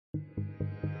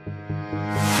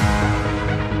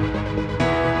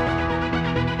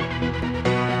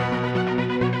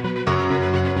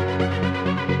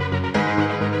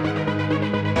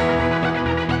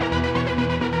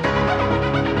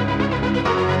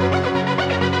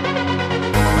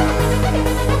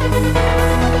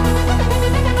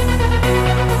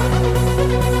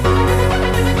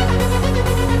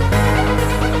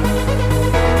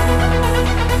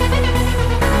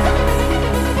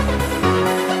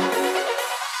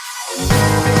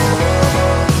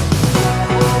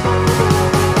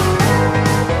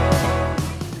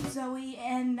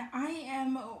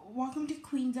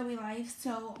Zoe Life.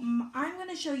 So I'm going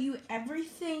to show you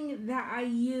everything that I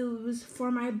use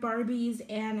for my Barbies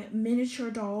and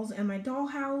miniature dolls in my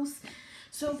dollhouse.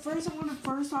 So first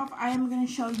off, I am going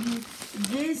to show you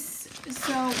this.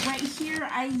 So right here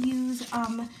I use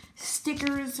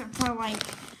stickers for like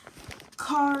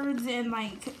cards and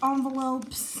like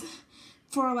envelopes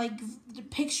for like the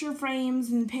picture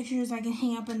frames and pictures I can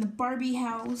hang up in the Barbie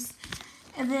house.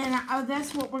 And then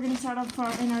that's what we're going to start off for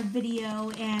in our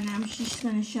video, and I'm just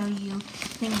going to show you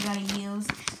things that I use.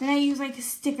 Then I use like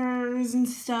stickers and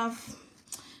stuff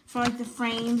for like the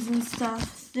frames and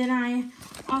stuff. Then I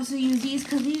also use these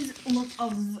because these look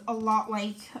a lot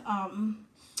like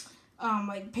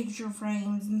picture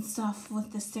frames and stuff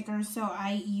with the stickers, so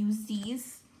I use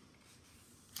these.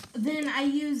 Then I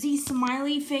use these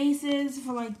smiley faces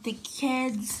for like the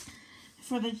kids,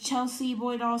 for the Chelsea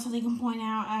boy doll, so they can point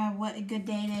out what a good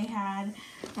day they had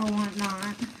or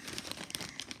whatnot.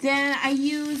 Then I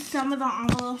use some of the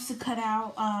envelopes to cut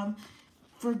out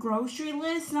for grocery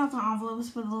lists, not the envelopes,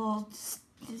 but the little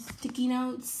sticky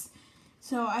notes.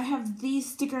 So I have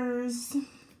these stickers.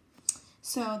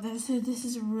 So this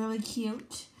is really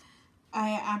cute.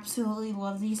 I absolutely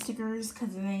love these stickers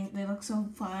because they look so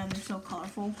fun, they're so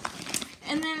colorful.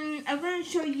 And then I'm going to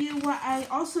show you what I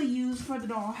also use for the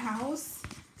dollhouse.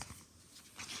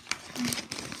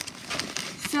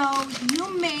 So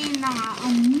you may not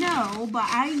know, but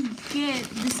I get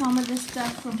some of this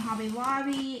stuff from Hobby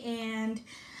Lobby and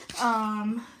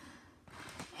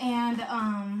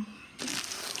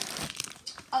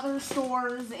other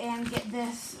stores, and get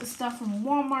this stuff from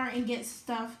Walmart, and get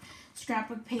stuff,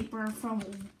 scrapbook paper from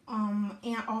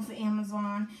off of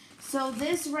Amazon. So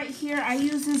this right here, I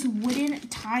use this wooden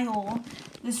tile,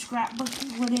 the scrapbook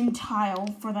wooden tile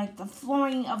for like the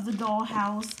flooring of the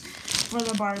dollhouse for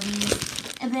the Barbies.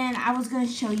 And then I was going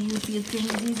to show you a few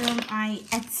things. These are my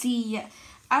Etsy.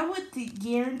 I would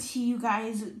guarantee you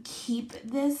guys keep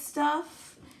this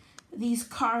stuff, these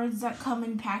cards that come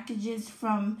in packages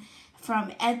from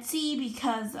Etsy,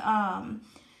 because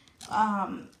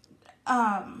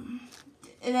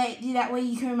that way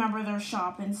you can remember their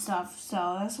shop and stuff.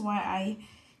 So that's why I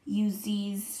use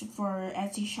these for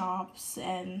Etsy shops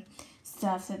and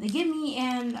stuff that they give me.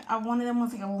 And one of them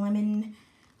was like a lemon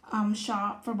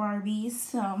shop for Barbies.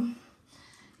 So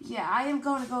yeah, I am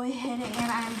going to go ahead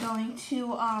and I am going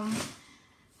to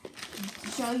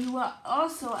show you what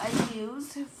also I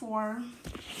use for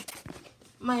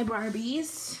my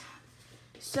Barbies.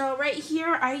 So right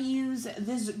here I use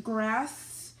this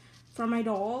grass for my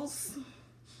dolls.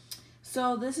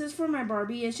 So this is for my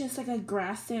Barbie. It's just like a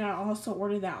grass stand. I also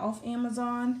ordered that off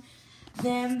Amazon.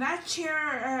 Then that chair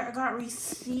I got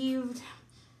received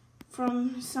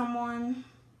from someone.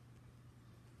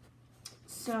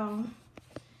 So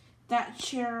that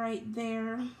chair right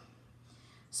there,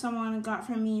 someone got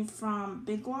from me from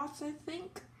Big Lots, I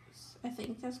think. I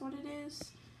think that's what it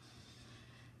is.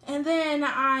 And then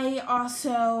I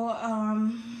also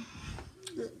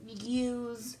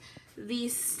use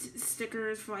these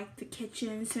stickers for like the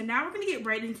kitchen. So now we're gonna get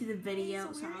right into the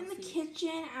video. So we're in the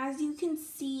kitchen, as you can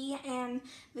see, and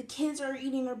the kids are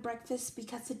eating their breakfast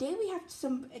because today we have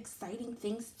some exciting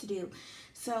things to do.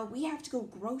 So we have to go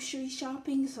grocery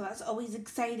shopping, so that's always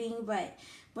exciting. But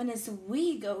when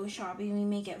we go shopping, we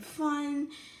make it fun,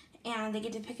 and they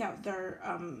get to pick out their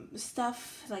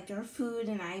stuff, like their food,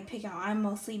 and I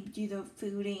mostly do the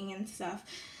fooding and stuff.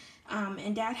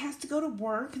 And Dad has to go to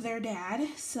work, their dad.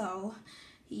 So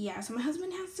yeah, so my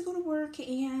husband has to go to work,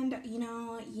 and you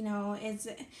know,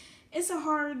 it's a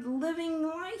hard living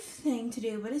life thing to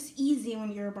do, but it's easy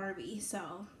when you're a Barbie.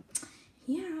 So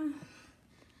yeah.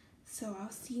 So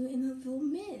I'll see you in a little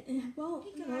bit. Well,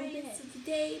 hey guys, so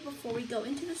today, before we go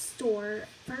into the store,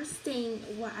 first thing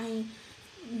what I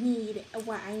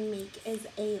make is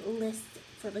a list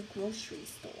for the grocery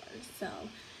store. So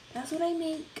that's what I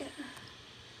make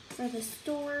for the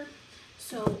store.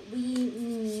 So we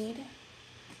need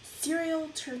cereal,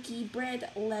 turkey, bread,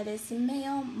 lettuce,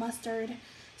 mayo, mustard,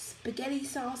 spaghetti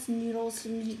sauce, noodles,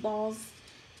 meatballs,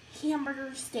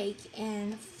 hamburger, steak,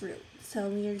 and fruit. So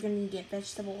we are going to get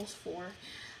vegetables for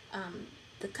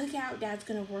the cookout. Dad's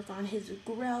going to work on his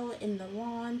grill in the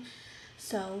lawn.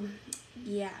 So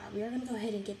yeah, we are going to go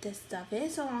ahead and get this stuff.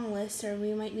 It's a long list, so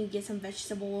we might need to get some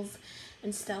vegetables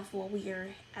and stuff while we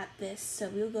are at this. So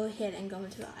we'll go ahead and go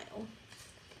into the aisle.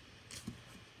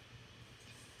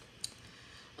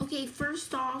 Okay,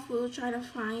 first off, we'll try to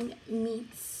find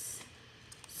meats.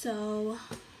 So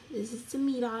this is the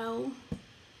meat aisle.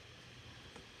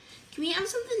 Can we have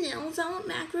something else? I want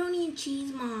macaroni and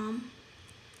cheese, Mom.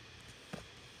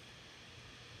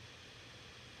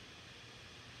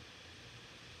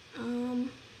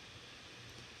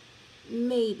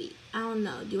 I don't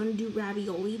know. Do you want to do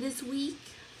ravioli this week?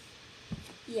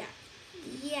 Yeah.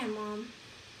 Yeah, Mom.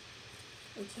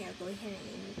 Okay, I'll go ahead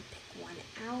and pick one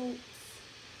out.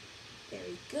 There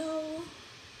we go.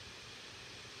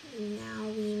 Now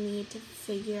we need to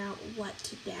figure out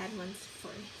what Dad wants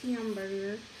for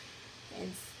hamburger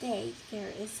and steak.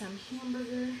 There is some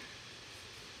hamburger.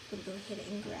 We'll go ahead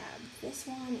and grab this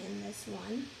one and this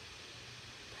one.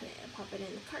 Pop it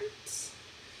in the cart.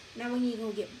 Now we need to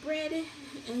go get bread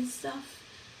and stuff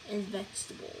and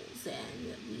vegetables,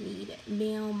 and we need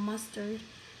mayo, mustard.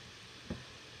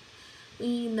 We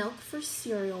need milk for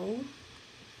cereal.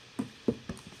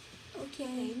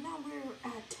 Okay, now we're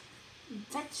at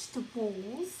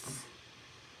vegetables,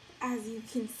 as you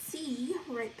can see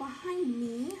right behind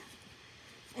me.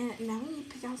 And now we need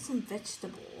to pick out some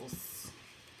vegetables.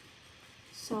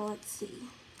 So let's see.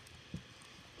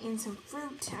 And some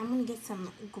fruit. I'm gonna get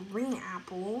some green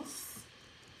apples.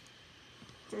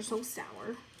 They're so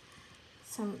sour.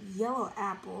 Some yellow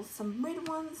apples, some red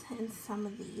ones, and some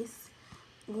of these.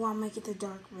 Oh, I might get the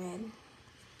dark red.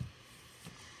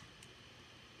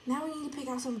 Now we need to pick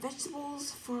out some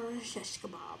vegetables for shish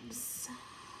kebabs.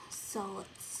 So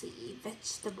let's see,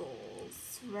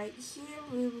 vegetables. Right here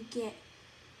we will get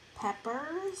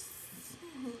peppers.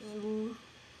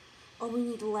 Oh, we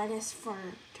need lettuce for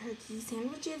turkey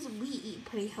sandwiches. We eat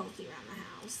pretty healthy around the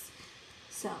house.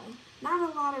 So, not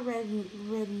a lot of red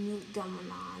meat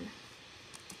going on.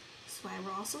 That's why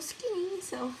we're also skinny.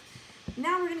 So,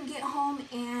 now we're going to get home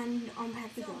and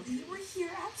unpack the groceries. We were here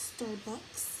at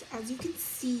Starbucks, as you can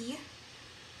see.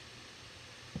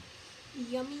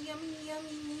 Yummy, yummy,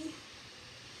 yummy.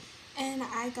 And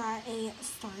I got a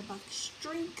Starbucks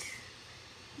drink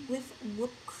with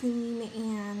whipped cream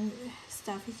and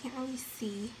stuff. You can't really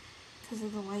see because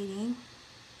of the lighting.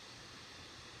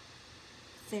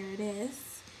 There it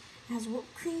is. It has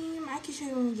whipped cream. I can show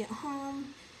you when we get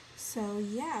home. So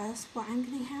yeah, that's what I'm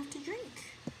gonna have to drink.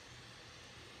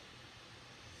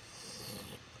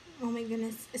 Oh my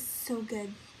goodness, it's so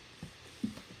good.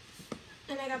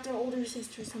 And I got their older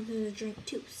sister something to drink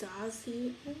too, so I'll see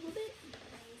you in a little bit.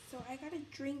 So I got a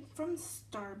drink from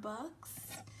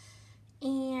Starbucks.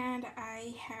 And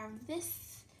I have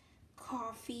this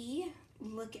coffee.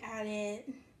 Look at it.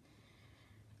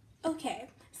 Okay,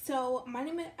 so my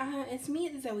name is, it's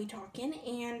me, Zoe, talking.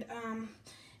 And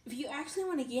if you actually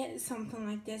want to get something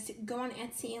like this, go on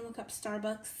Etsy and look up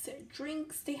Starbucks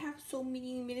drinks. They have so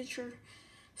many miniature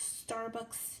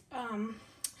Starbucks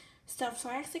stuff. So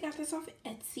I actually got this off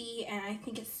Etsy, and I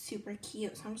think it's super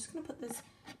cute. So I'm just gonna put this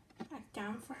back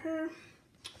down for her,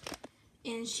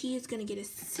 and she is gonna get a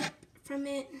sip from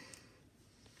it.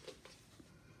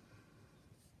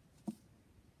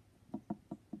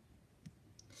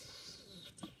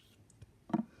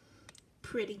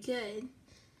 Pretty good.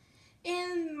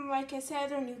 And like I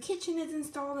said, our new kitchen is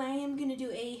installed. I am gonna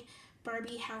do a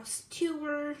Barbie house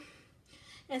tour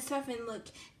and stuff. And look,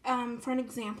 for an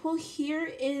example, here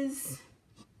is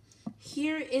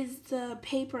the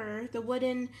paper, the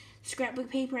wooden scrapbook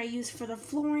paper I use for the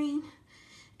flooring.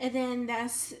 And then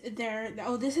that's their,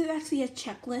 oh, this is actually a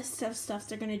checklist of stuff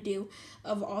they're going to do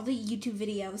of all the YouTube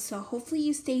videos. So hopefully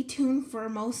you stay tuned for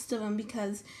most of them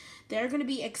because they're going to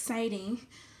be exciting.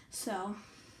 So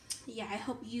yeah, I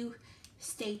hope you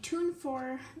stay tuned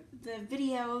for the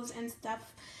videos and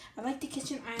stuff. I like the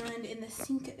kitchen island, and the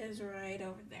sink is right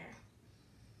over there,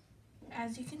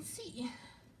 as you can see.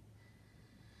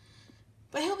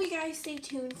 But I hope you guys stay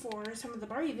tuned for some of the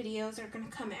Barbie videos that are going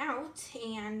to come out.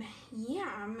 And yeah,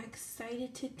 I'm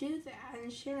excited to do that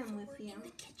and share them with you. We're in the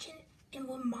kitchen, and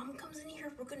when Mom comes in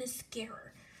here, we're going to scare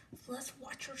her. So let's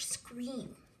watch her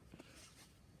scream.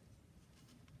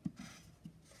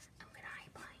 I'm going to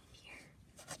hide behind here.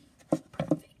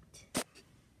 Perfect.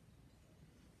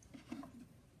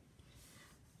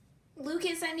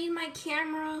 Lucas, I need my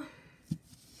camera.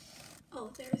 Oh,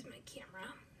 there's my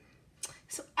camera.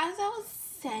 So as I was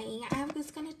saying, I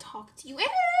was gonna talk to you.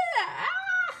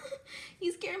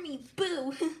 You scared me,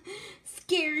 boo.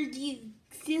 Scared you,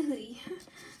 silly.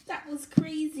 That was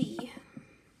crazy.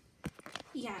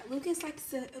 Yeah, Lucas likes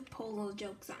to pull little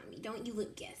jokes on me, don't you,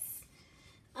 Lucas?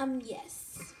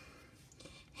 Yes.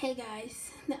 Hey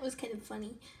guys, that was kind of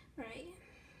funny, right?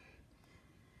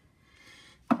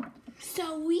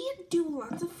 So we do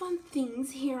lots of fun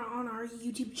things here on our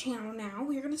YouTube channel now.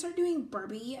 We're going to start doing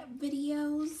Barbie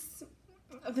videos.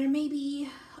 There may be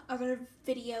other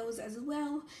videos as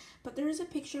well, but there is a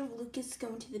picture of Lucas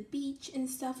going to the beach and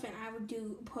stuff, and I would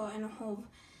put in a whole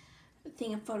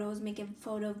thing of photos, make a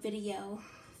photo video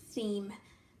theme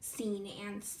scene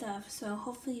and stuff. So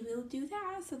hopefully we'll do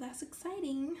that, so that's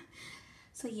exciting.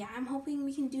 So yeah, I'm hoping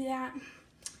we can do that.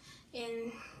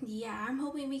 And yeah, I'm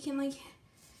hoping we can like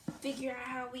figure out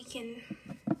how we can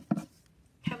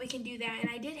do that. And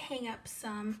I did hang up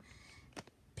some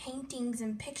paintings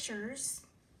and pictures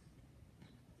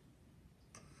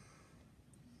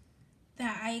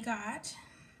that I got.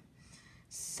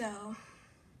 So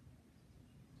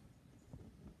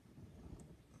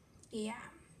yeah,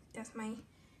 that's my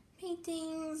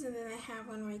paintings, and then I have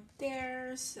one right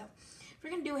there. So we're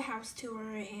gonna do a house tour,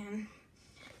 and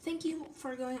thank you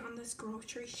for going on this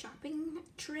grocery shopping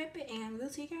trip, and we'll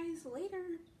see you guys later.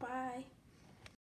 Bye.